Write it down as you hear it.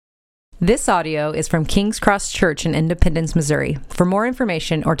This audio is from King's Cross Church in Independence, Missouri. For more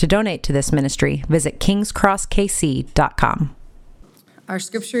information or to donate to this ministry, visit kingscrosskc.com. Our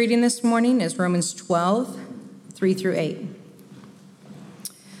scripture reading this morning is Romans 12, 3 through 8.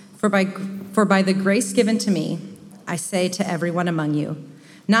 For by the grace given to me, I say to everyone among you,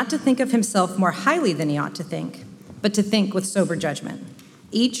 not to think of himself more highly than he ought to think, but to think with sober judgment,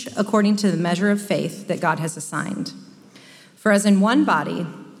 each according to the measure of faith that God has assigned. For as in one body,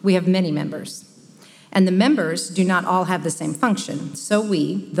 we have many members, and the members do not all have the same function. So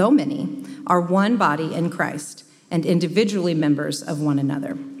we, though many, are one body in Christ, and individually members of one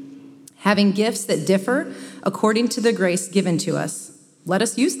another. Having gifts that differ according to the grace given to us, let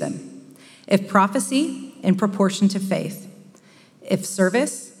us use them. If prophecy, in proportion to faith. If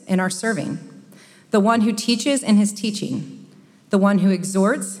service, in our serving. The one who teaches in his teaching. The one who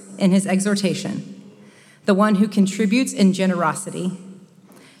exhorts in his exhortation. The one who contributes in generosity.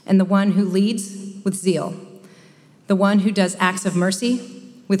 And the one who leads with zeal, the one who does acts of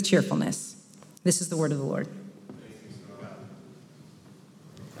mercy with cheerfulness. This is the word of the Lord.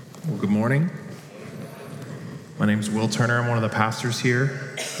 Well, good morning. My name is Will Turner. I'm one of the pastors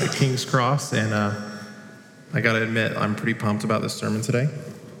here at King's Cross, and I got to admit, I'm pretty pumped about this sermon today.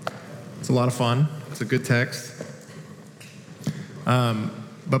 It's a lot of fun. It's a good text.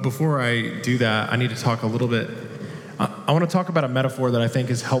 But before I do that, I need to talk a little bit. I want to talk about a metaphor that I think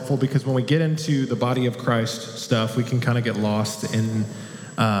is helpful, because when we get into the body of Christ stuff, we can kind of get lost in,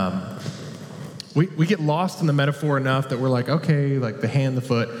 we get lost in the metaphor enough that we're like, okay, like the hand, the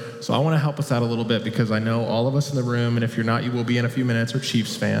foot. So I want to help us out a little bit, because I know all of us in the room, and if you're not, you will be in a few minutes, are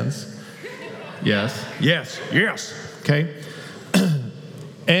Chiefs fans. Yes. Okay.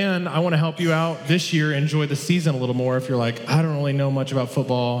 And I want to help you out this year, enjoy the season a little more. If you're like, I don't really know much about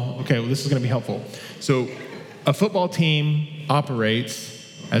football. Okay, well, this is going to be helpful. So a football team operates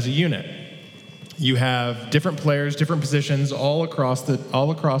as a unit. You have different players, different positions all across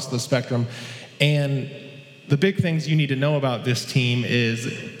the spectrum. And the big things you need to know about this team is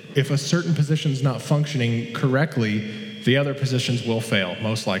if a certain position is not functioning correctly, the other positions will fail,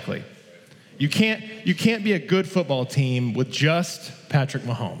 most likely. You can't be a good football team with just Patrick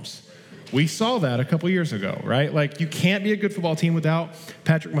Mahomes. We saw that a couple years ago, right? Like, you can't be a good football team without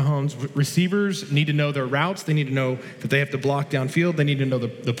Patrick Mahomes. Receivers need to know their routes. They need to know that they have to block downfield. They need to know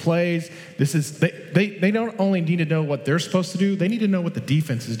the plays. They don't only need to know what they're supposed to do. They need to know what the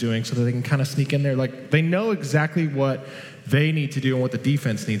defense is doing so that they can kind of sneak in there. Like, they know exactly what they need to do and what the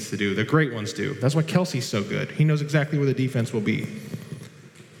defense needs to do. The great ones do. That's why Kelsey's so good. He knows exactly where the defense will be.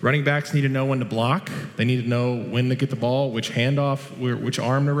 Running backs need to know when to block. They need to know when to get the ball, which handoff, which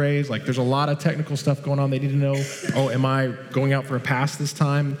arm to raise. Like, there's a lot of technical stuff going on. They need to know, am I going out for a pass this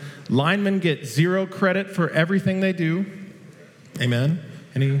time? Linemen get zero credit for everything they do. Amen?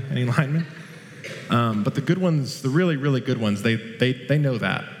 Any linemen? But the good ones, the really, really good ones, they know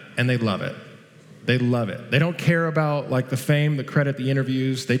that, and they love it. They love it. They don't care about, like, the fame, the credit, the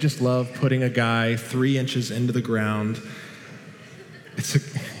interviews. They just love putting a guy 3 inches into the ground.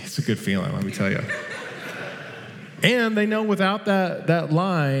 It's a good feeling, let me tell you. And they know without that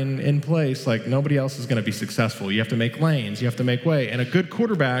line in place, like, nobody else is going to be successful. You have to make lanes. You have to make way. And a good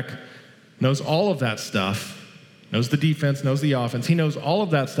quarterback knows all of that stuff, knows the defense, knows the offense. He knows all of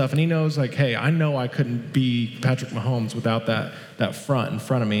that stuff, and he knows, like, hey, I know I couldn't be Patrick Mahomes without that front in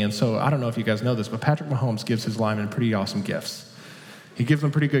front of me. And so I don't know if you guys know this, but Patrick Mahomes gives his linemen pretty awesome gifts. He gives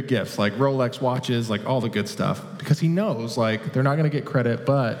them pretty good gifts, like Rolex watches, like all the good stuff, because he knows, like, they're not going to get credit,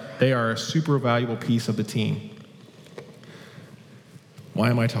 but they are a super valuable piece of the team. Why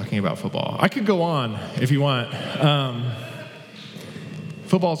am I talking about football? I could go on if you want.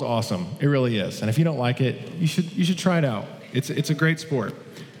 Football's awesome. It really is. And if you don't like it, you should try it out. It's a great sport.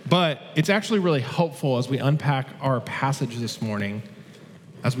 But it's actually really helpful as we unpack our passage this morning,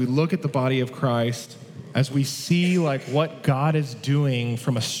 as we look at the body of Christ, as we see, like, what God is doing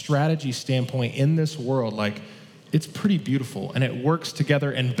from a strategy standpoint in this world. Like, it's pretty beautiful, and it works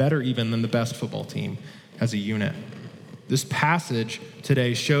together, and better even than the best football team as a unit. This passage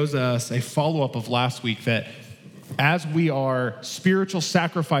today shows us a follow-up of last week, that as we are spiritual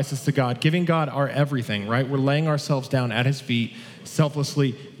sacrifices to God, giving God our everything, right? We're laying ourselves down at his feet,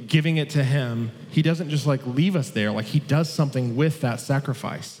 selflessly giving it to him. He doesn't just, like, leave us there. Like, he does something with that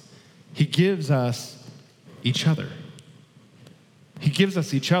sacrifice. He gives us each other. He gives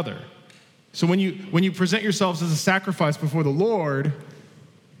us each other. So when you present yourselves as a sacrifice before the Lord,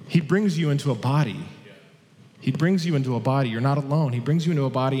 he brings you into a body. He brings you into a body. You're not alone. He brings you into a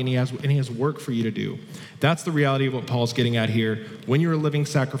body, and he has work for you to do. That's the reality of what Paul's getting at here. When you're a living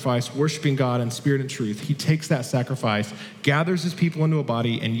sacrifice, worshiping God in spirit and truth, he takes that sacrifice, gathers his people into a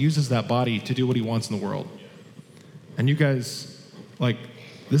body, and uses that body to do what he wants in the world. And you guys,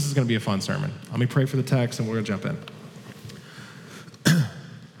 this is going to be a fun sermon. Let me pray for the text, and we're going to jump in.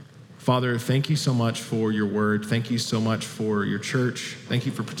 Father, thank you so much for your word. Thank you so much for your church. Thank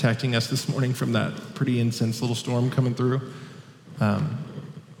you for protecting us this morning from that pretty intense little storm coming through.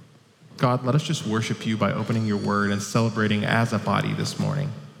 God, let us just worship you by opening your word and celebrating as a body this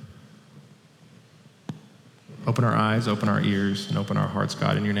morning. Open our eyes, open our ears, and open our hearts,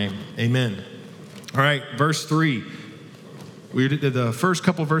 God, in your name. Amen. All right, verse 3. We did the first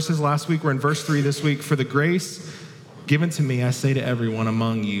couple verses last week. We're in verse 3 this week. For the grace given to me, I say to everyone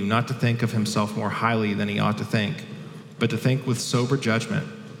among you, not to think of himself more highly than he ought to think, but to think with sober judgment,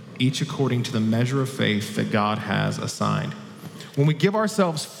 each according to the measure of faith that God has assigned. When we give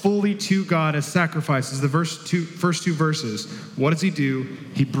ourselves fully to God as sacrifices, the first two verses, what does he do?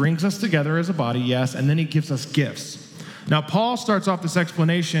 He brings us together as a body, yes, and then he gives us gifts. Now, Paul starts off this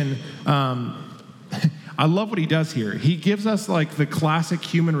explanation. I love what he does here. He gives us the classic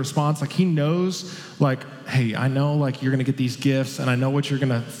human response. He knows, hey, I know you're going to get these gifts, and I know what you're going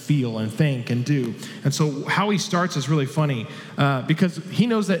to feel and think and do. And so how he starts is really funny because he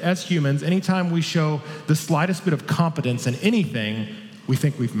knows that as humans, anytime we show the slightest bit of competence in anything, we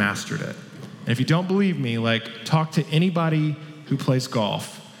think we've mastered it. And if you don't believe me, talk to anybody who plays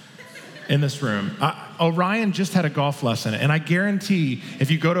golf in this room. Orion just had a golf lesson, and I guarantee if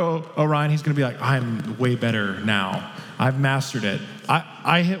you go to Orion, he's going to be like, I'm way better now. I've mastered it.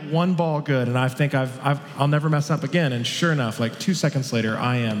 I hit one ball good, and I think I'll never mess up again. And sure enough, 2 seconds later,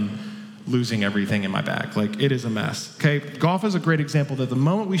 I am losing everything in my bag. It is a mess. Okay, golf is a great example that the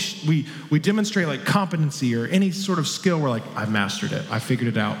moment we demonstrate competency or any sort of skill, we're like, I've mastered it. I figured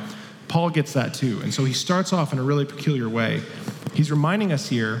it out. Paul gets that too, and so he starts off in a really peculiar way. He's reminding us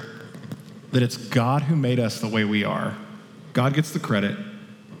here that it's God who made us the way we are. God gets the credit.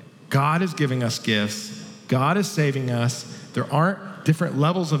 God is giving us gifts. God is saving us. There aren't different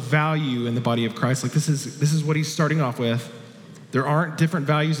levels of value in the body of Christ. This is what he's starting off with. There aren't different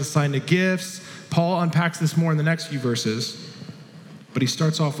values assigned to gifts. Paul unpacks this more in the next few verses, but he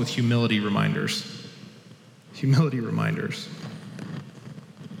starts off with humility reminders. Humility reminders.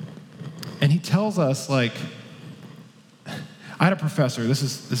 And he tells us, I had a professor, this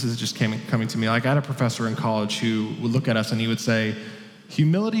is just coming to me. I had a professor in college who would look at us and he would say,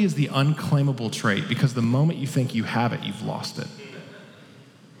 humility is the unclaimable trait because the moment you think you have it, you've lost it.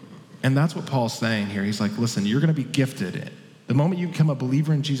 And that's what Paul's saying here. He's like, listen, you're going to be gifted. The moment you become a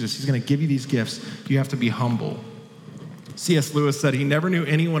believer in Jesus, he's going to give you these gifts. You have to be humble. C.S. Lewis said he never knew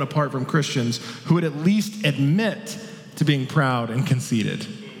anyone apart from Christians who would at least admit to being proud and conceited.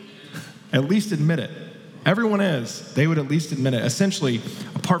 At least admit it. Everyone is. They would at least admit it. Essentially,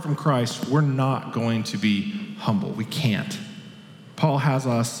 apart from Christ, we're not going to be humble. We can't. Paul has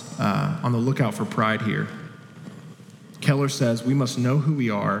us on the lookout for pride here. Keller says we must know who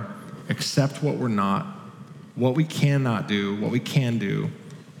we are, accept what we're not, what we cannot do, what we can do.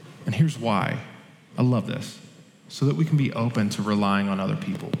 And here's why. I love this. So that we can be open to relying on other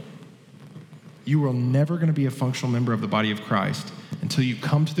people. You are never going to be a functional member of the body of Christ until you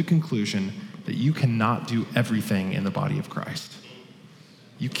come to the conclusion that you cannot do everything in the body of Christ.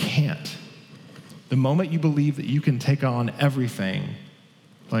 You can't. The moment you believe that you can take on everything,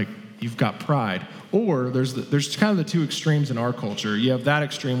 you've got pride. Or there's kind of the two extremes in our culture. You have that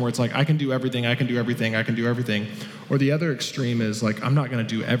extreme where it's I can do everything, I can do everything, I can do everything. Or the other extreme is I'm not going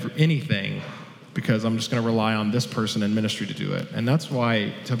to do anything because I'm just going to rely on this person in ministry to do it. And that's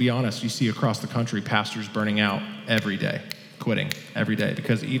why, to be honest, you see across the country pastors burning out every day. Quitting every day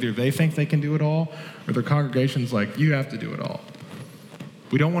because either they think they can do it all or their congregation's you have to do it all.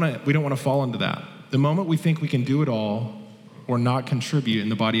 We don't want to fall into that. The moment we think we can do it all or not contribute in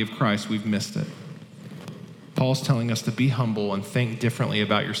the body of Christ, we've missed it. Paul's telling us to be humble and think differently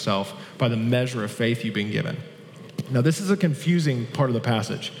about yourself by the measure of faith you've been given. Now, this is a confusing part of the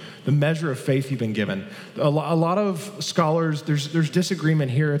passage. The measure of faith you've been given. A lot of scholars, there's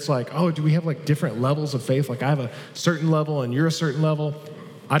disagreement here. It's do we have different levels of faith? I have a certain level and you're a certain level.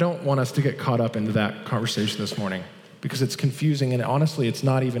 I don't want us to get caught up into that conversation this morning because it's confusing and honestly, it's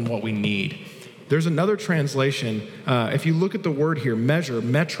not even what we need. There's another translation. If you look at the word here, measure,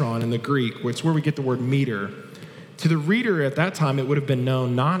 metron in the Greek, it's where we get the word meter. To the reader at that time, it would have been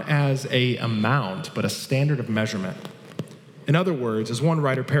known not as a amount, but a standard of measurement. In other words, as one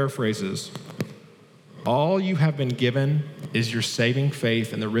writer paraphrases, all you have been given is your saving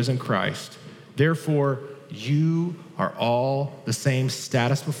faith in the risen Christ. Therefore, you are all the same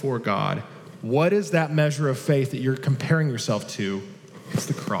status before God. What is that measure of faith that you're comparing yourself to? It's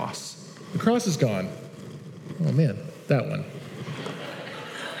the cross. The cross is gone. Oh man, that one.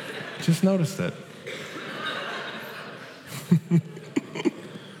 Just noticed it.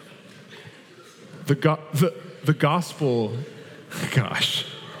 The gospel, gosh,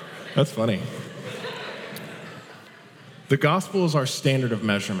 that's funny. The gospel is our standard of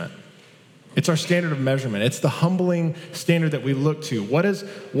measurement. It's our standard of measurement. It's the humbling standard that we look to. What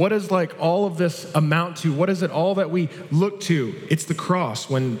is like all of this amount to? What is it all that we look to? It's the cross,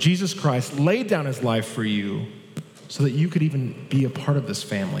 when Jesus Christ laid down his life for you so that you could even be a part of this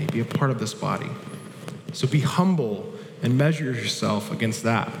family, be a part of this body. So be humble and measure yourself against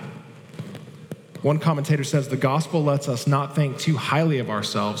that. One commentator says, the gospel lets us not think too highly of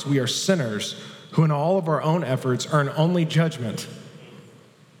ourselves. We are sinners who in all of our own efforts earn only judgment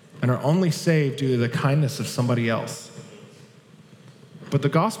and are only saved due to the kindness of somebody else. But the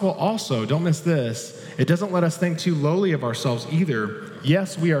gospel also, don't miss this, it doesn't let us think too lowly of ourselves either.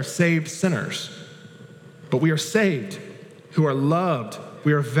 Yes, we are saved sinners, but we are saved who are loved,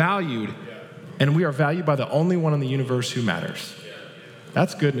 we are valued, and we are valued by the only one in the universe who matters.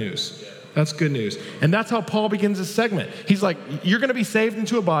 That's good news. That's good news. And that's how Paul begins this segment. He's like, you're going to be saved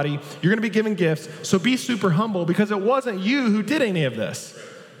into a body, you're going to be given gifts, so be super humble because it wasn't you who did any of this.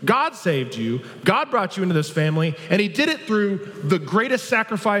 God saved you, God brought you into this family, and he did it through the greatest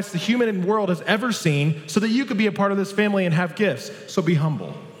sacrifice the human world has ever seen so that you could be a part of this family and have gifts. So be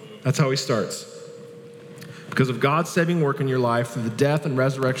humble. That's how he starts. Because of God's saving work in your life through the death and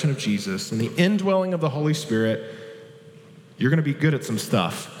resurrection of Jesus and the indwelling of the Holy Spirit, you're going to be good at some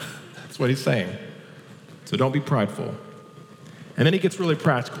stuff. That's what he's saying. So don't be prideful. And then he gets really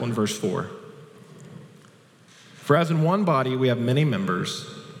practical in verse 4. For as in one body we have many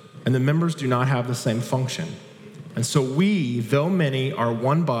members, and the members do not have the same function. And so we, though many, are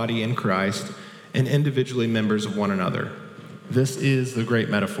one body in Christ and individually members of one another. This is the great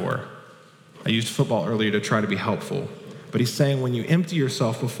metaphor. I used football earlier to try to be helpful. But he's saying when you empty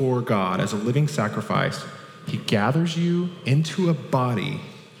yourself before God as a living sacrifice, he gathers you into a body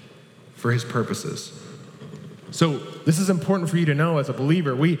for his purposes. So this is important for you to know as a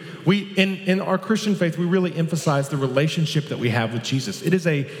believer. We in our Christian faith, we really emphasize the relationship that we have with Jesus. It is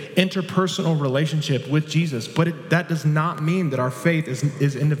a interpersonal relationship with Jesus, but that does not mean that our faith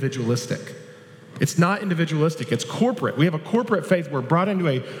is individualistic. It's not individualistic, it's corporate. We have a corporate faith. We're brought into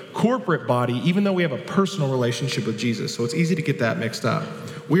a corporate body, even though we have a personal relationship with Jesus. So it's easy to get that mixed up.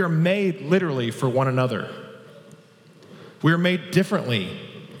 We are made literally for one another. We are made differently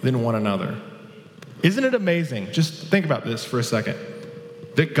than one another. Isn't it amazing? Just think about this for a second.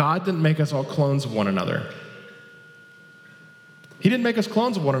 That God didn't make us all clones of one another. He didn't make us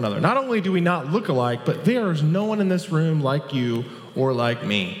clones of one another. Not only do we not look alike, but there is no one in this room like you or like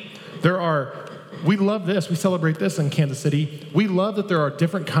me. We love this. We celebrate this in Kansas City. We love that there are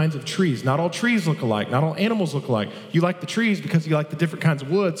different kinds of trees. Not all trees look alike. Not all animals look alike. You like the trees because you like the different kinds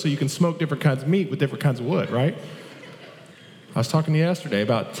of wood, so you can smoke different kinds of meat with different kinds of wood, right? I was talking to you yesterday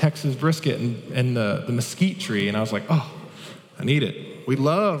about Texas brisket and the mesquite tree, and I was like, oh, I need it. We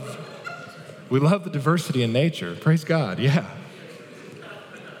love the diversity in nature. Praise God, yeah.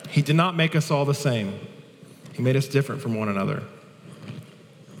 He did not make us all the same. He made us different from one another.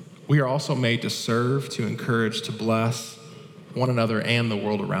 We are also made to serve, to encourage, to bless one another and the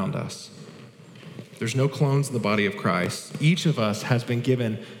world around us. There's no clones in the body of Christ. Each of us has been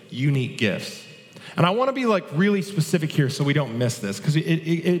given unique gifts. And I want to be like really specific here so we don't miss this, because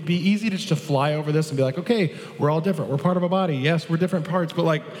it'd be easy to just fly over this and be like, okay, we're all different. We're part of a body. Yes, we're different parts. But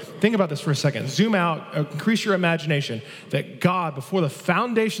like, think about this for a second. Zoom out, increase your imagination that God, before the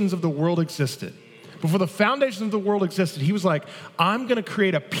foundations of the world existed, he was like, I'm going to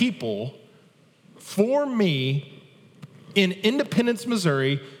create a people for me in Independence,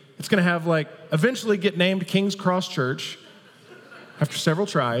 Missouri. It's going to have like, eventually get named King's Cross Church after several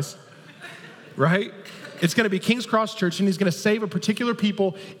tries. Right? It's going to be King's Cross Church, and he's going to save a particular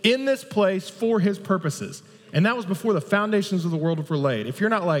people in this place for his purposes. And that was before the foundations of the world were laid. If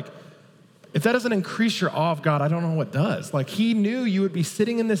that doesn't increase your awe of God, I don't know what does. Like, he knew you would be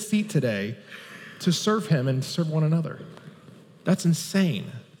sitting in this seat today to serve him and serve one another. That's insane.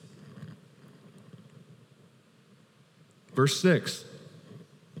 Verse 6,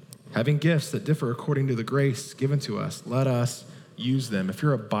 having gifts that differ according to the grace given to us, let us use them. If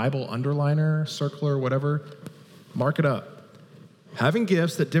you're a Bible underliner, circler, whatever, mark it up. Having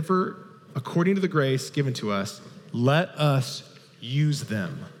gifts that differ according to the grace given to us, let us use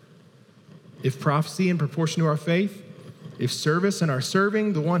them. If prophecy in proportion to our faith, if service in our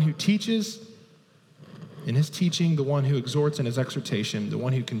serving, the one who teaches, in his teaching, the one who exhorts in his exhortation, the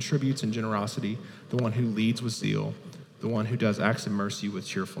one who contributes in generosity, the one who leads with zeal, the one who does acts of mercy with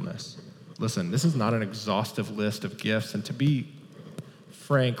cheerfulness. Listen, this is not an exhaustive list of gifts, and to be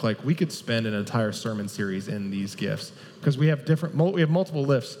frank, like we could spend an entire sermon series in these gifts because we have multiple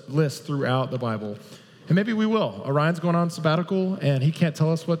lists throughout the Bible, and maybe we will. Orion's going on sabbatical, and he can't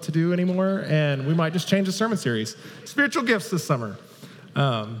tell us what to do anymore, and we might just change the sermon series. Spiritual gifts this summer.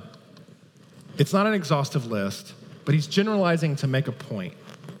 It's not an exhaustive list, but he's generalizing to make a point.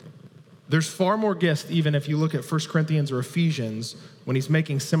 There's far more gifts, even if you look at 1 Corinthians or Ephesians, when he's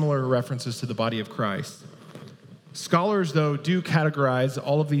making similar references to the body of Christ. Scholars, though, do categorize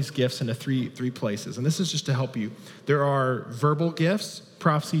all of these gifts into three places, and this is just to help you. There are verbal gifts,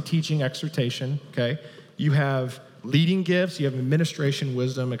 prophecy, teaching, exhortation, okay? You have leading gifts, you have administration,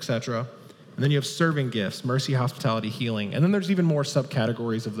 wisdom, etc., and then you have serving gifts, mercy, hospitality, healing. And then there's even more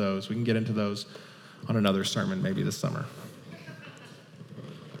subcategories of those. We can get into those on another sermon maybe this summer.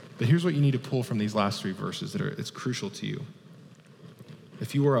 But here's what you need to pull from these last three verses it's crucial to you.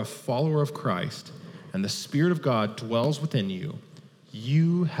 If you are a follower of Christ and the Spirit of God dwells within you,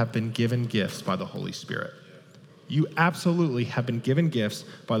 you have been given gifts by the Holy Spirit. You absolutely have been given gifts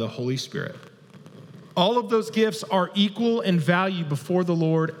by the Holy Spirit. All of those gifts are equal in value before the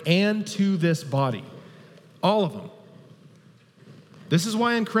Lord and to this body. All of them. This is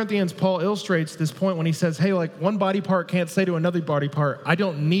why in Corinthians, Paul illustrates this point when he says, hey, like one body part can't say to another body part, I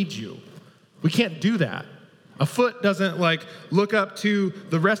don't need you. We can't do that. A foot doesn't like look up to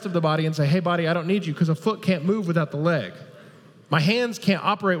the rest of the body and say, hey, body, I don't need you, because a foot can't move without the leg. My hands can't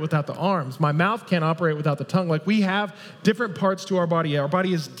operate without the arms. My mouth can't operate without the tongue. Like we have different parts to our body. Our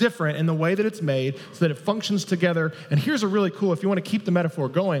body is different in the way that it's made so that it functions together. And here's a really cool, if you want to keep the metaphor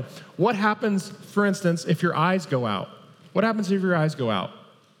going, what happens, for instance, if your eyes go out? What happens if your eyes go out?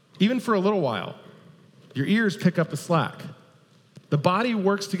 Even for a little while, your ears pick up the slack. The body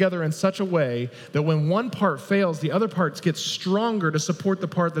works together in such a way that when one part fails, the other parts get stronger to support the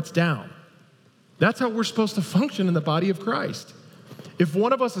part that's down. That's how we're supposed to function in the body of Christ. If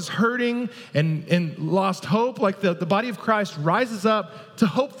one of us is hurting and lost hope, like the body of Christ rises up to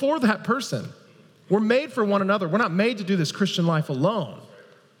hope for that person. We're made for one another. We're not made to do this Christian life alone.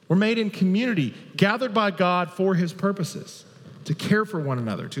 We're made in community, gathered by God for his purposes, to care for one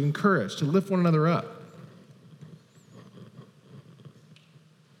another, to encourage, to lift one another up.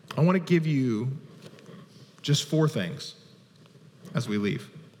 I want to give you just 4 things as we leave.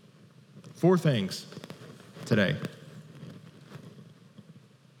 4 things today.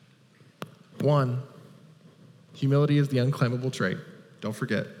 1, humility is the unclaimable trait. Don't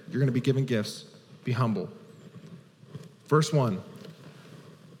forget, you're going to be given gifts. Be humble. Verse 1,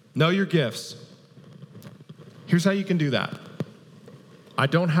 know your gifts. Here's how you can do that. I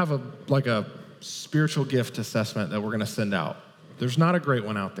don't have a spiritual gift assessment that we're going to send out. There's not a great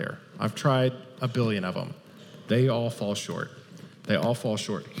one out there. I've tried a billion of them. They all fall short. They all fall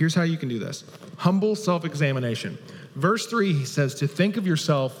short. Here's how you can do this. Humble self-examination. Verse 3, he says to think of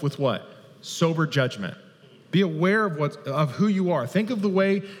yourself with what? Sober judgment. Be aware of who you are. Think of the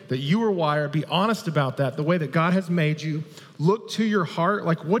way that you were wired. Be honest about that, the way that God has made you. Look to your heart.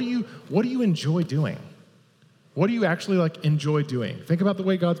 Like, what do you enjoy doing? What do you actually enjoy doing? Think about the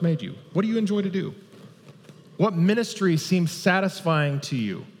way God's made you. What do you enjoy to do? What ministry seems satisfying to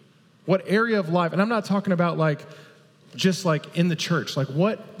you? What area of life? And I'm not talking about just in the church. Like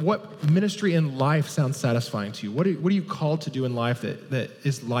what ministry in life sounds satisfying to you? What are you called to do in life that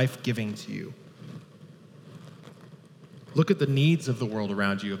is life-giving to you? Look at the needs of the world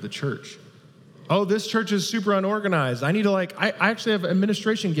around you, of the church. Oh, this church is super unorganized. I need to I actually have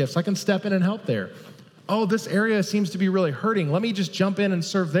administration gifts. I can step in and help there. Oh, this area seems to be really hurting. Let me just jump in and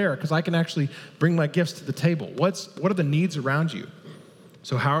serve there because I can actually bring my gifts to the table. What are the needs around you?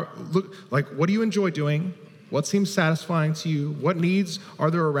 So what do you enjoy doing? What seems satisfying to you? What needs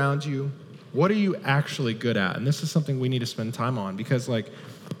are there around you? What are you actually good at? And this is something we need to spend time on because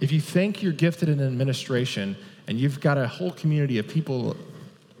if you think you're gifted in administration and you've got a whole community of people,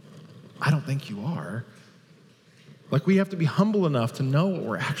 I don't think you are. We have to be humble enough to know what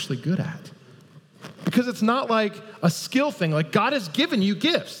we're actually good at. Because it's not like a skill thing. God has given you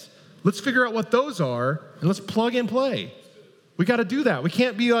gifts. Let's figure out what those are and let's plug and play. We got to do that. We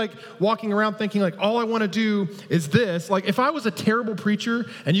can't be walking around thinking all I want to do is this. If I was a terrible preacher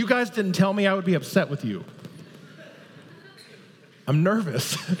and you guys didn't tell me, I would be upset with you. I'm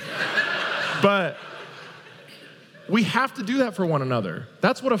nervous. But we have to do that for one another.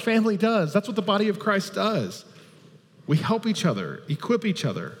 That's what a family does. That's what the body of Christ does. We help each other, equip each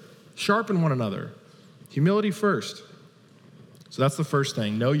other, sharpen one another. Humility first. So that's the first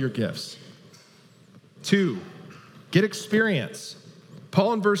thing. Know your gifts. 2, get experience.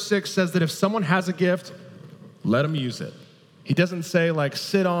 Paul in verse 6 says that if someone has a gift, let them use it. He doesn't say like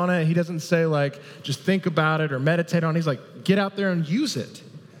sit on it. He doesn't say like just think about it or meditate on it. He's like get out there and use it.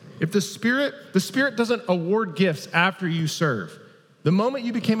 If the Spirit doesn't award gifts after you serve. The moment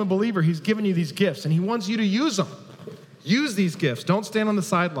you became a believer, he's given you these gifts and he wants you to use them. Use these gifts. Don't stand on the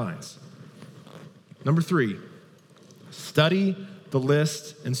sidelines. Number 3, study the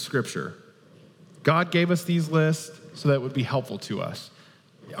list in Scripture. God gave us these lists so that it would be helpful to us.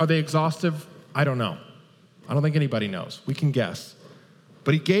 Are they exhaustive? I don't know. I don't think anybody knows. We can guess.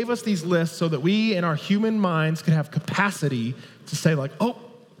 But he gave us these lists so that we in our human minds could have capacity to say like, oh,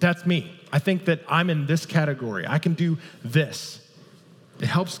 that's me. I think that I'm in this category. I can do this. It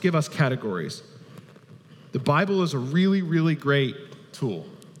helps give us categories. The Bible is a really, really great tool.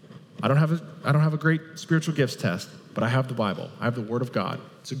 I don't have a great spiritual gifts test, but I have the Bible. I have the Word of God.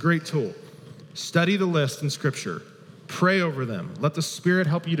 It's a great tool. Study the list in Scripture. Pray over them. Let the Spirit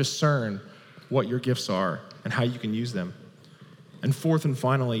help you discern what your gifts are and how you can use them. And fourth and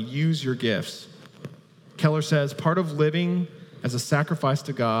finally, use your gifts. Keller says, part of living as a sacrifice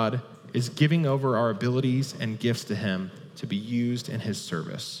to God is giving over our abilities and gifts to him to be used in his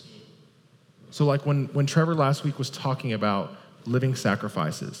service. So like when Trevor last week was talking about living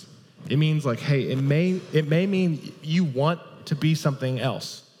sacrifices, it means like, hey, it may mean you want to be something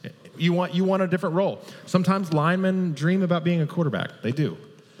else. You want a different role. Sometimes linemen dream about being a quarterback. They do.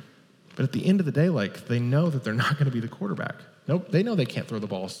 But at the end of the day, like they know that they're not going to be the quarterback. Nope, they know they can't throw the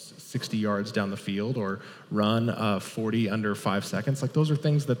ball 60 yards down the field or run 40 under 5 seconds. Like those are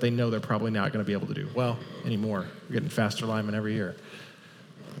things that they know they're probably not going to be able to do. Well, anymore. We're getting faster linemen every year.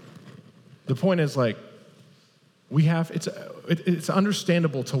 The point is like it's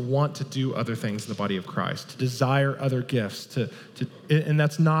understandable to want to do other things in the body of Christ, to desire other gifts, and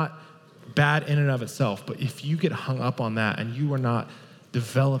that's not bad in and of itself. But if you get hung up on that and you are not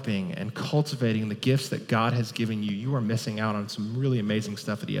developing and cultivating the gifts that God has given you, you are missing out on some really amazing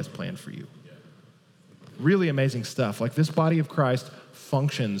stuff that he has planned for you. Really amazing stuff. Like this body of Christ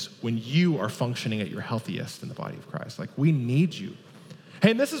functions when you are functioning at your healthiest in the body of Christ. Like we need you.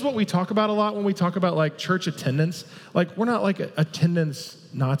 Hey, and this is what we talk about a lot when we talk about like church attendance. Like we're not like attendance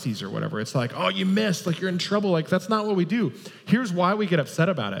Nazis or whatever. It's like, oh, you missed, like you're in trouble. Like that's not what we do. Here's why we get upset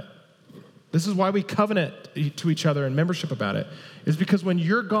about it. This is why we covenant to each other in membership about it, is because when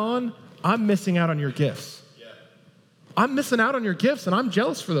you're gone, I'm missing out on your gifts. Yeah. I'm missing out on your gifts, and I'm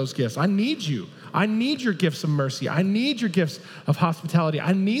jealous for those gifts. I need you. I need your gifts of mercy. I need your gifts of hospitality.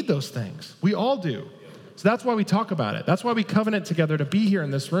 I need those things. We all do. So that's why we talk about it. That's why we covenant together to be here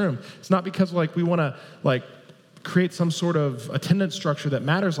in this room. It's not because like we want to like create some sort of attendance structure that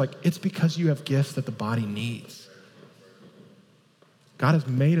matters. Like it's because you have gifts that the body needs. God has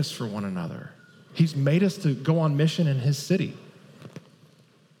made us for one another. He's made us to go on mission in his city.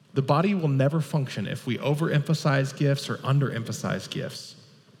 The body will never function if we overemphasize gifts or underemphasize gifts.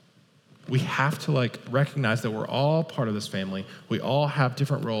 We have to like recognize that we're all part of this family. We all have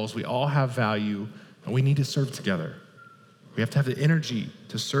different roles. We all have value, and we need to serve together. We have to have the energy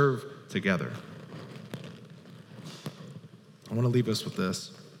to serve together. I want to leave us with this.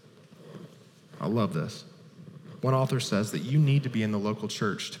 I love this. One author says that you need to be in the local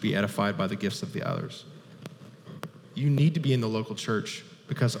church to be edified by the gifts of the others. You need to be in the local church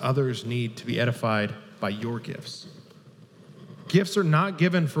because others need to be edified by your gifts. Gifts are not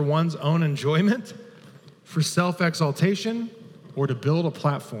given for one's own enjoyment, for self-exaltation, or to build a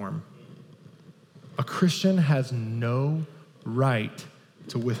platform. A Christian has no right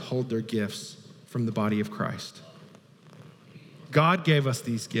to withhold their gifts from the body of Christ. God gave us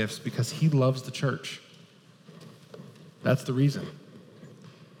these gifts because he loves the church. That's the reason.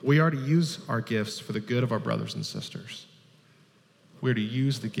 We are to use our gifts for the good of our brothers and sisters. We're to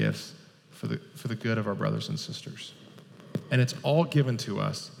use the gifts for the good of our brothers and sisters. And it's all given to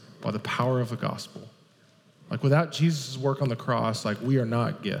us by the power of the gospel. Like without Jesus' work on the cross, like we are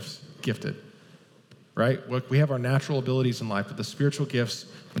not gifted, right? We have our natural abilities in life, but the spiritual gifts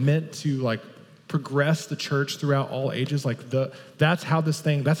meant to like progress the church throughout all ages. Like that's how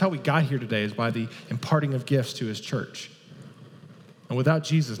we got here today, is by the imparting of gifts to his church. And without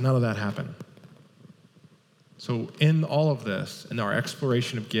Jesus, none of that happened. So in all of this, in our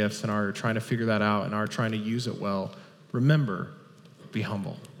exploration of gifts and our trying to figure that out and our trying to use it well, remember, be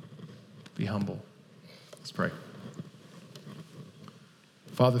humble. Be humble. Let's pray.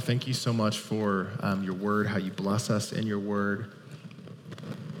 Father, thank you so much for your word, how you bless us in your word.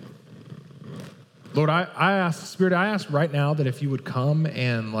 Lord, I ask, Spirit, I ask right now that if you would come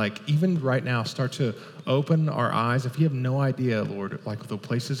and even right now start to open our eyes. If you have no idea, Lord, the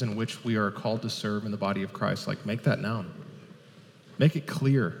places in which we are called to serve in the body of Christ, make that known. Make it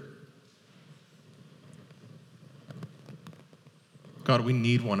clear. God, we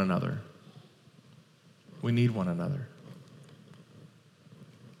need one another. We need one another.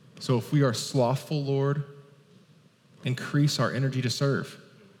 So if we are slothful, Lord, increase our energy to serve.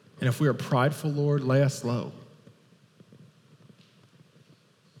 And if we are prideful, Lord, lay us low.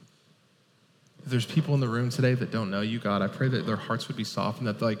 If there's people in the room today that don't know you, God, I pray that their hearts would be softened,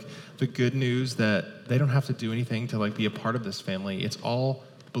 that the good news that they don't have to do anything to be a part of this family. It's all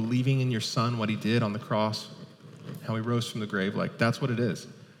believing in your Son, what he did on the cross, how he rose from the grave. That's what it is.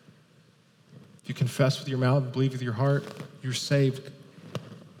 If you confess with your mouth and believe with your heart, you're saved.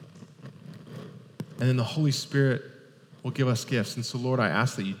 And then the Holy Spirit will give us gifts. And so, Lord, I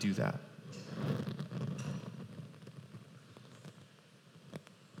ask that you do that.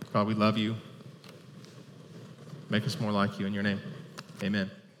 God, we love you. Make us more like you in your name.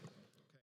 Amen.